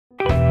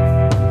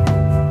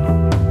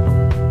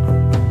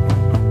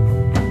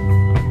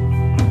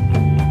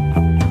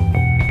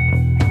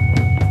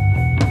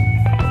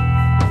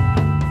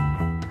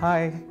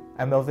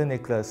I'm Melvin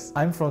Nicholas.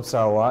 I'm from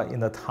Sarawak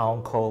in a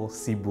town called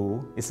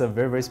Sibu. It's a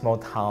very, very small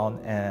town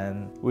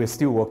and we're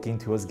still working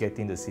towards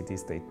getting the city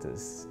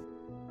status.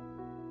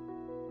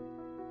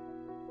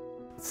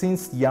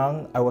 Since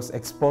young, I was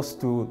exposed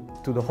to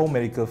the whole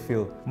medical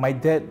field. My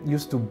dad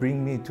used to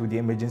bring me to the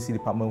emergency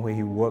department where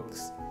he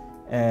works,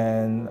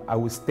 and I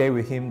would stay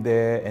with him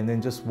there and then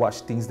just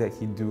watch things that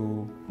he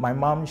do. My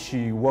mom,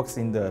 she works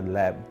in the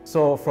lab.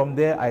 So from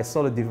there, I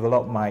sort of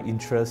developed my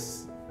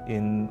interest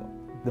in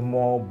the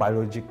more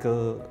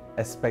biological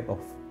aspect of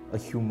a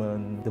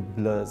human, the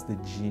bloods, the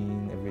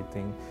gene,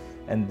 everything.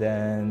 And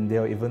then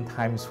there were even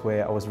times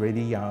where I was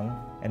really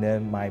young and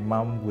then my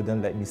mom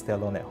wouldn't let me stay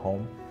alone at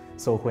home.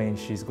 So when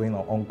she's going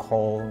on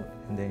call,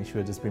 and then she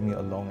would just bring me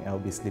along and I'll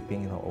be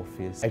sleeping in her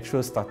office.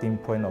 Actual starting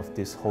point of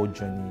this whole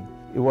journey,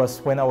 it was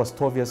when I was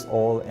 12 years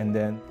old, and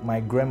then my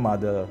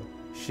grandmother,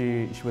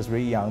 she was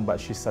very young, but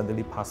she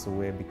suddenly passed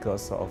away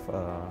because of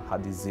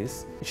heart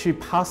disease. She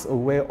passed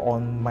away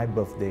on my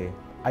birthday.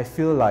 I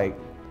feel like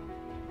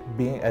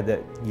being at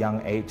that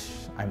young age,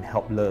 I'm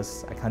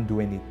helpless, I can't do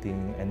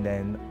anything, and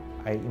then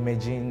I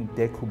imagine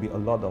there could be a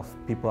lot of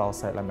people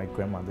outside like my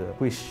grandmother,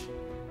 which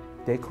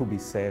they could be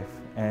safe,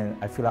 and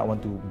I feel like I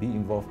want to be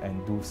involved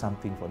and do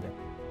something for them.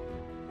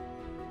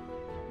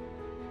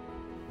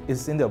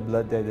 It's in their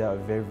blood that they are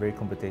very, very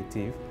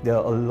competitive. There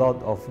are a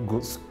lot of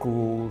good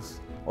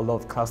schools, a lot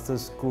of cluster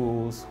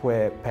schools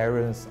where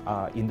parents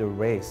are in the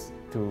race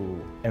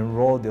to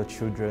enroll their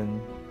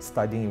children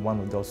studying in one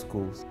of those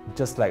schools.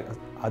 Just like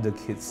other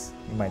kids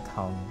in my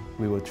town,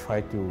 we will try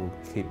to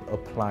keep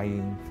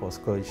applying for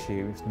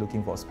scholarships,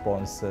 looking for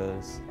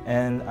sponsors.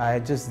 And I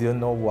just didn't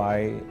know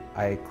why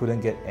I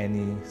couldn't get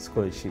any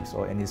scholarships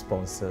or any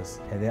sponsors.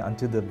 And then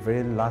until the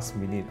very last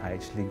minute, I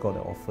actually got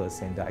an offer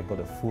saying that I got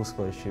a full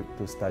scholarship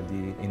to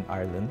study in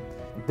Ireland.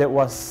 That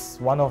was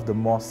one of the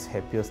most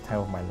happiest time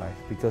of my life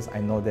because I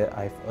know that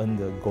I've earned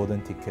the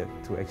golden ticket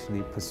to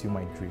actually pursue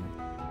my dream.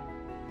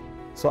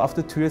 So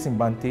after 2 years in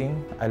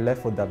Banting, I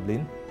left for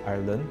Dublin,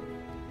 Ireland,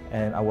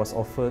 and I was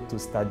offered to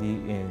study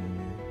in,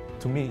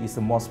 to me, it's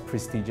the most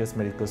prestigious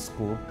medical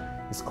school.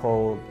 It's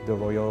called the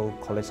Royal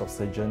College of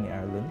Surgeons in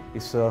Ireland.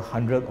 It's a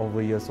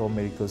 100-over-years-old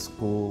medical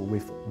school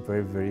with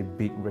very, very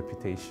big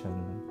reputation.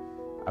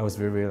 I was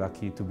very, very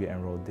lucky to be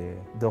enrolled there.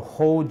 The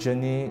whole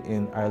journey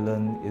in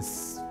Ireland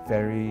is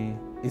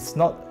it's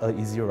not an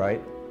easy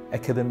ride.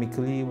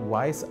 Academically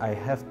wise, I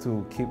have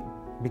to keep,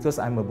 because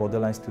I'm a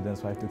borderline student,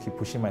 so I have to keep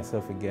pushing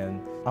myself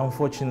again.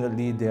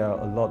 Unfortunately, there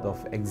are a lot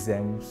of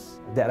exams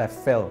that I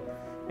failed,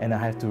 and I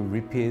have to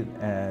repeat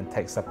and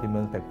take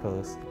supplement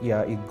papers.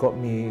 Yeah, it got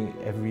me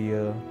every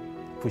year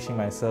pushing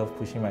myself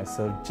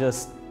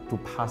just to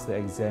pass the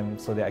exam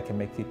so that I can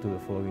make it to the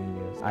following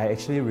years. I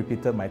actually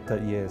repeated my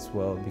third year as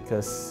well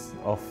because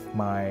of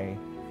my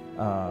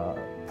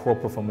poor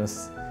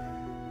performance.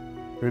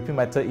 Repeat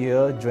my third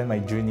year, joined my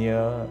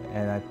junior,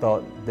 and I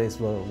thought there's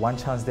one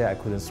chance that I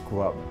couldn't screw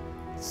up.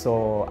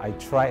 So I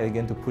tried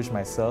again to push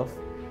myself.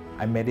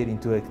 I made it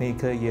into the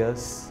clinical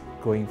years,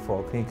 going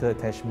for clinical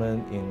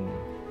attachment in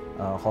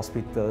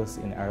hospitals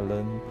in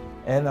Ireland.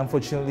 And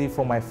unfortunately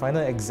for my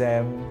final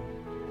exam,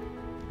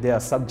 there are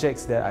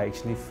subjects that I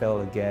actually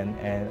failed again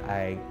and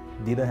I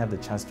didn't have the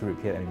chance to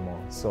repeat anymore.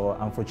 So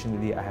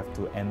unfortunately I have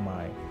to end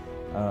my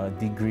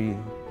degree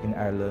in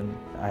Ireland.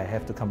 I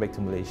have to come back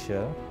to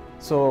Malaysia.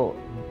 So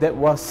that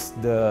was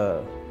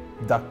the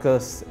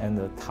darkest and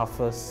the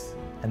toughest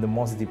and the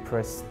most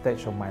depressed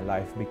stage of my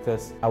life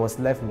because I was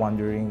left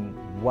wondering,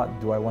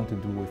 what do I want to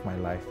do with my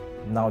life?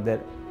 Now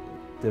that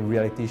the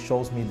reality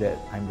shows me that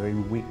I'm very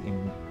weak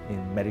in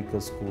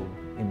medical school,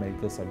 in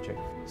medical subject.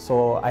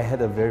 So I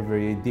had a very,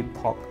 very deep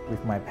talk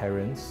with my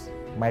parents.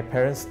 My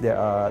parents, they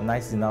are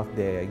nice enough,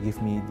 they give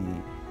me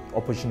the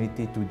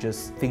opportunity to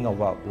just think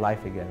about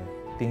life again,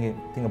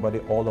 think about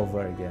it all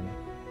over again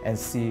and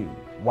see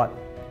what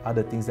are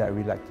the things that I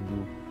really like to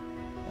do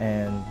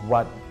and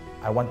what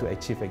I want to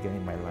achieve again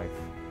in my life.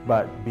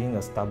 But being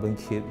a stubborn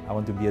kid, I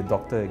want to be a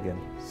doctor again.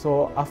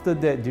 So after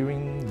that,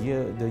 during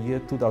the year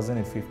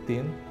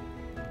 2015,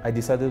 I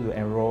decided to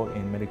enroll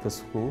in medical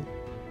school,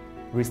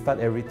 restart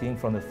everything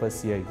from the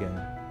first year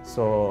again.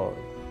 So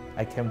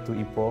I came to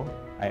Ipoh,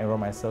 I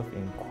enrolled myself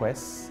in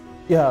Quest.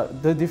 Yeah,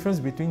 the difference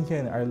between here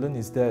and Ireland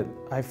is that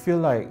I feel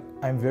like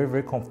I'm very,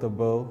 very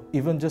comfortable,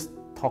 even just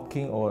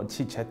talking or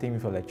chit-chatting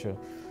with a lecturer.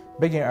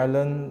 Back in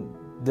Ireland,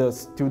 the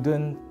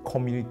student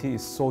community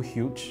is so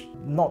huge.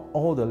 Not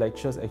all the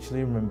lecturers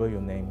actually remember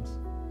your names.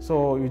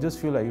 So you just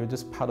feel like you're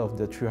just part of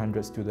the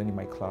 300 students in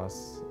my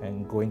class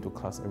and going to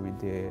class every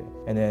day.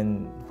 And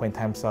then when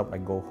time's up, I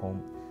go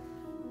home.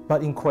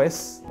 But in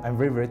Quest, I'm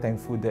very, very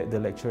thankful that the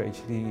lecturer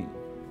actually,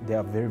 they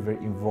are very, very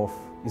involved.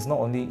 It's not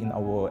only in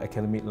our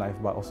academic life,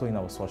 but also in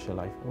our social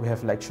life. We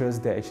have lecturers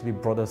that actually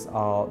brought us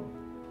out,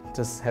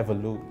 just have a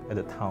look at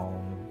the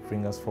town,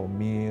 bring us for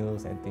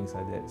meals and things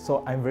like that.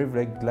 So I'm very,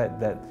 very glad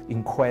that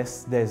in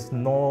Quest, there's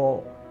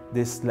no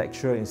this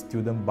lecturer and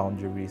student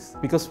boundaries.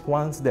 Because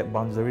once that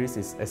boundaries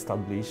is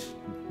established,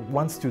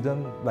 one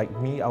student like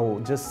me, I will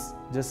just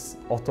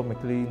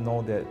automatically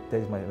know that that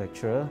is my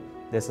lecturer.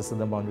 there's a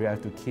certain boundary I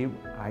have to keep.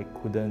 I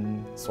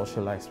couldn't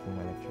socialize with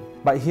my lecturer.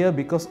 But here,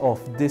 because of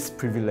this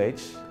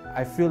privilege,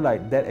 I feel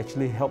like that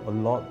actually helped a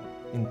lot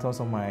in terms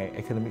of my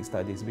academic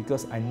studies,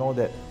 because I know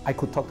that I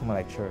could talk to my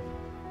lecturer.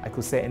 I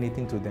could say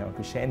anything to them, I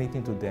could share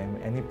anything to them,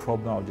 any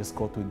problem I'll just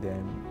go to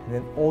them. And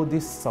then all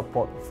this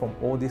support from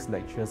all these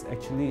lecturers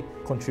actually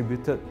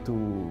contributed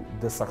to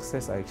the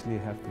success I actually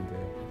have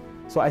today.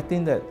 So I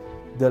think that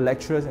the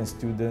lecturers and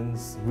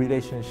students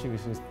relationship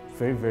is just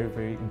very, very,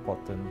 very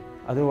important.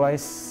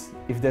 Otherwise,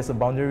 if there's a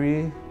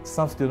boundary,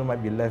 some student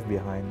might be left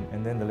behind,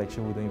 and then the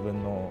lecturer wouldn't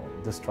even know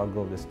the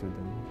struggle of the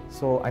student.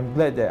 So I'm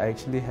glad that I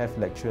actually have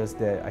lecturers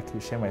that I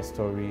could share my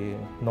story,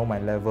 know my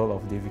level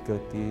of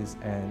difficulties,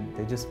 and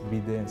they just be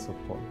there and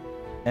support.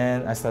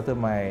 And I started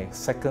my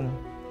second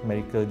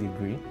medical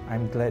degree.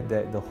 I'm glad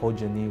that the whole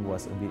journey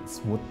was a bit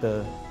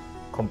smoother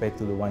compared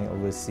to the one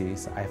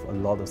overseas. I have a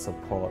lot of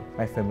support.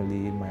 My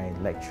family, my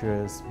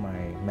lecturers, my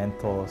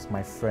mentors,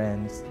 my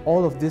friends.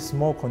 All of this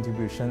small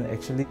contribution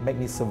actually make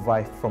me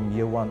survive from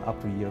year 1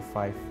 up to year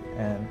 5.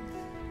 And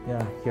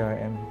yeah, here I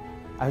am.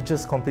 I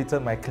just completed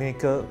my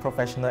clinical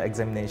professional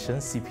examination,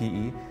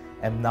 CPE,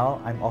 and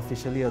now I'm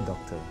officially a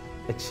doctor.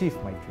 Achieved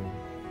my dream.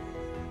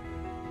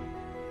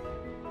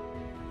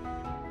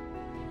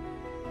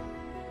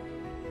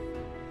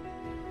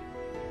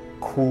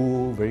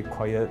 Cool, very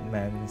quiet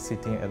man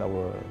sitting at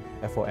our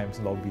FOM's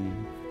lobby,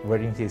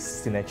 wearing his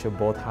signature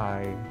bow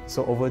tie.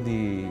 So over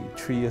the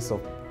 3 years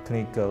of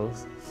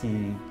clinicals,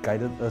 he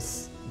guided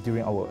us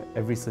during our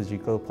every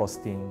surgical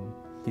posting.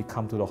 He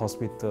came to the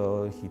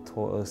hospital, he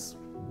told us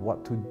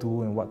what to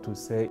do and what to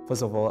say.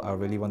 First of all, I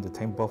really want to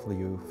thank both of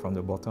you from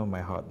the bottom of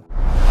my heart.